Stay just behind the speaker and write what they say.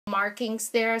markings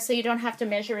there so you don't have to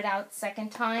measure it out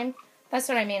second time. That's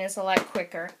what I mean, it's a lot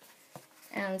quicker.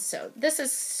 And so this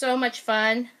is so much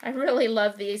fun. I really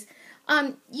love these.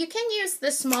 You can use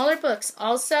the smaller books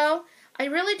also. I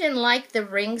really didn't like the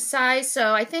ring size,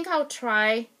 so I think I'll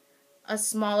try a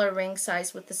smaller ring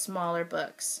size with the smaller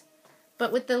books.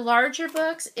 But with the larger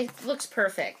books, it looks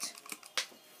perfect.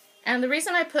 And the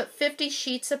reason I put 50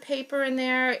 sheets of paper in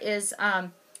there is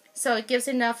so it gives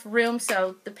enough room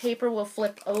so the paper will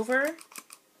flip over.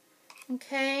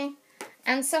 Okay.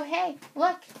 And so, hey,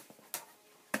 look.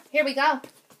 Here we go.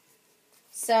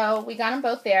 So we got them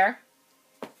both there.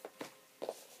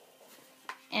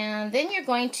 And then you're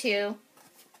going to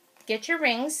get your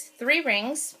rings, 3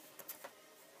 rings,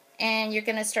 and you're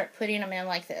going to start putting them in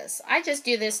like this. I just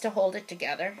do this to hold it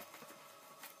together.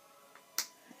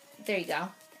 There you go.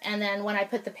 And then when I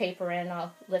put the paper in,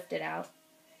 I'll lift it out.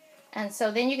 And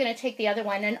so then you're going to take the other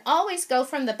one and always go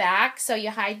from the back so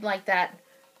you hide like that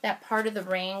part of the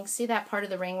ring. See that part of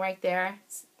the ring right there?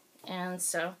 And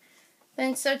so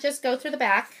just go through the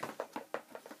back.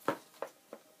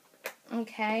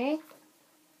 Okay.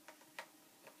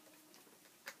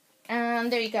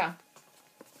 And there you go.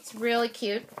 It's really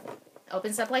cute.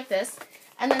 Opens up like this.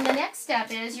 And then the next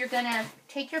step is you're going to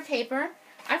take your paper.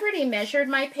 I've already measured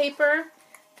my paper.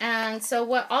 And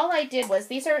so all I did was,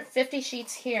 these are 50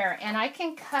 sheets here, and I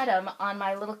can cut them on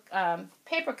my little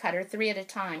paper cutter 3 at a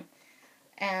time.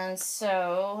 And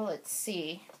so, let's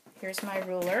see, here's my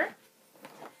ruler.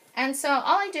 And so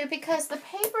all I do, because the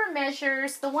paper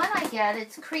measures, the one I get,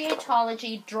 it's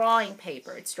Creatology drawing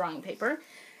paper. It's drawing paper.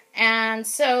 And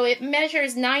so it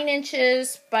measures 9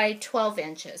 inches by 12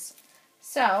 inches.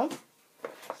 So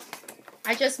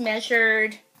I just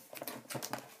measured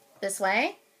this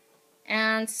way.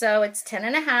 And so it's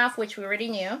 10.5, which we already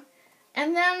knew.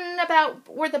 And then about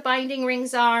where the binding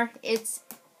rings are, it's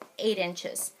 8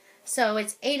 inches. So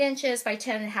it's 8 inches by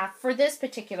 10.5 for this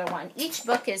particular one. Each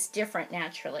book is different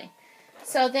naturally.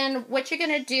 So then what you're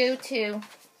going to do to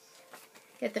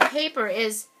get the paper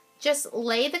is just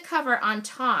lay the cover on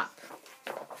top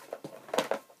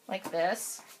like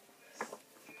this.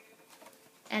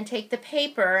 And take the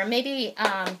paper, maybe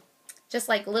just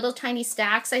like little tiny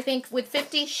stacks. I think with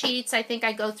 50 sheets, I think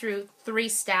I go through 3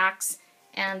 stacks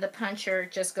and the puncher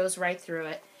just goes right through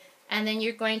it. And then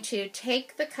you're going to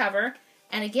take the cover,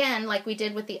 and again, like we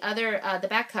did with the other, the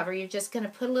back cover, you're just going to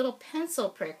put a little pencil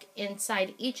prick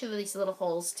inside each of these little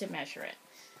holes to measure it.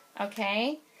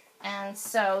 Okay? And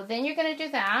so then you're going to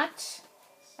do that.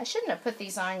 I shouldn't have put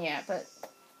these on yet, but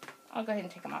I'll go ahead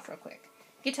and take them off real quick.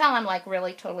 You can tell I'm like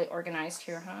really totally organized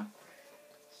here, huh?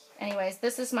 Anyways,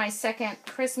 this is my second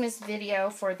Christmas video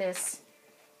for this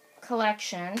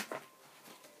collection.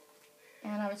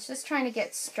 And I was just trying to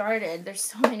get started. There's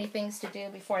so many things to do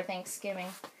before Thanksgiving.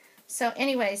 So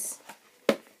anyways,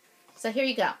 so here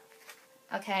you go.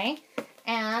 Okay?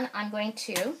 And I'm going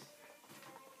to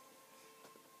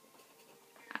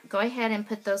go ahead and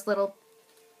put those little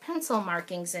pencil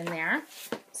markings in there.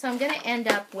 So I'm going to end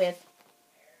up with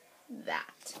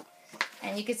that.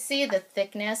 And you can see the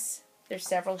thickness. There's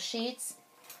several sheets,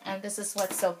 and this is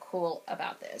what's so cool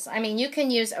about this. I mean, you can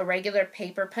use a regular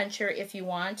paper puncher if you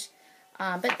want,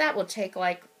 but that will take,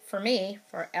 like, for me,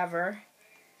 forever.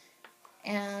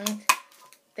 And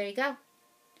there you go.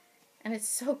 And it's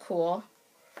so cool.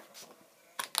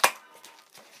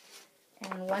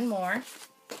 And one more.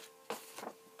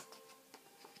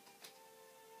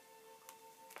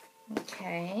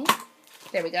 Okay,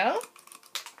 there we go.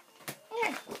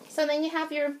 Yeah. So then you have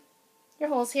your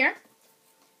holes here.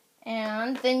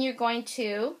 And then you're going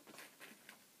to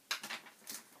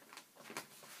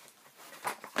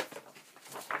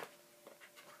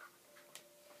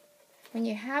when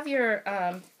you have your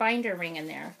binder ring in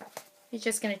there, you're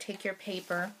just going to take your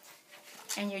paper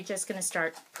and you're just going to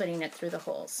start putting it through the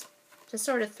holes. Just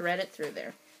sort of thread it through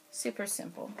there. Super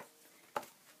simple.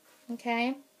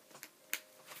 Okay?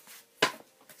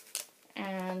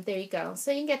 And there you go.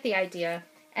 So you can get the idea.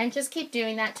 And just keep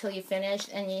doing that till you finish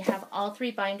and you have all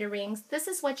 3 binder rings. This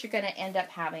is what you're going to end up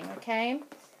having, okay?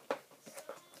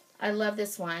 I love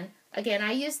this one. Again,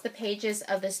 I used the pages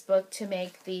of this book to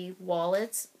make the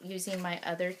wallets using my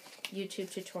other YouTube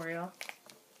tutorial.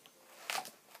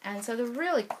 And so they're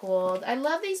really cool. I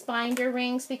love these binder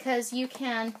rings because you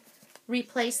can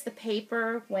replace the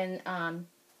paper when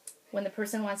the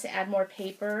person wants to add more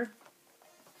paper.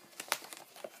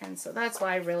 And so that's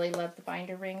why I really love the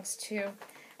binder rings too.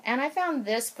 And I found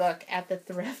this book at the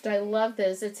thrift. I love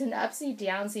this. It's an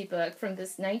upsy-downsy book from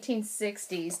this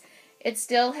 1960s. It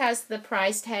still has the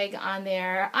price tag on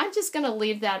there. I'm just going to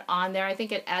leave that on there. I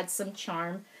think it adds some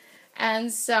charm.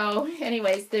 And so,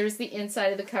 anyways, there's the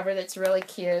inside of the cover that's really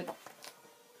cute.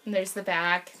 And there's the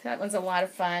back. That one's a lot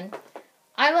of fun.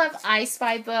 I love I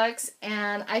Spy books,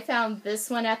 and I found this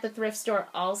one at the thrift store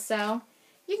also.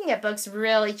 You can get books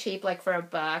really cheap, like for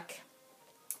 $1.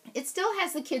 It still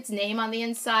has the kid's name on the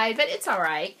inside, but it's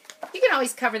alright. You can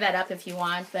always cover that up if you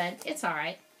want, but it's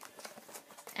alright.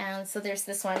 And so there's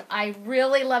this one. I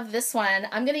really love this one.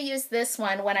 I'm going to use this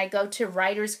one when I go to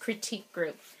Writer's Critique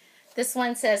Group. This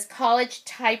one says College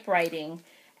Typewriting.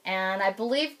 And I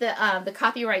believe the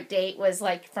copyright date was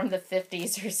like from the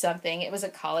 50s or something. It was a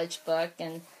college book.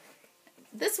 And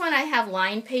this one I have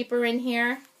line paper in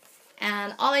here.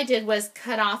 And all I did was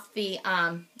cut off the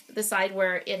side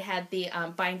where it had the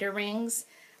binder rings.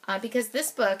 Because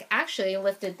this book actually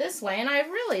lifted this way. And I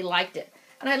really liked it.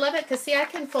 And I love it because, see, I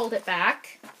can fold it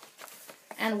back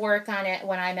and work on it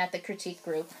when I'm at the critique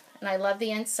group. And I love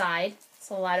the inside. It's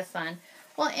a lot of fun.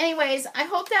 Well, anyways, I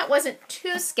hope that wasn't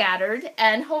too scattered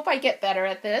and hope I get better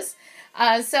at this.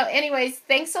 So anyways,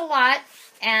 thanks a lot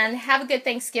and have a good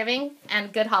Thanksgiving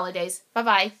and good holidays.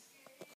 Bye-bye.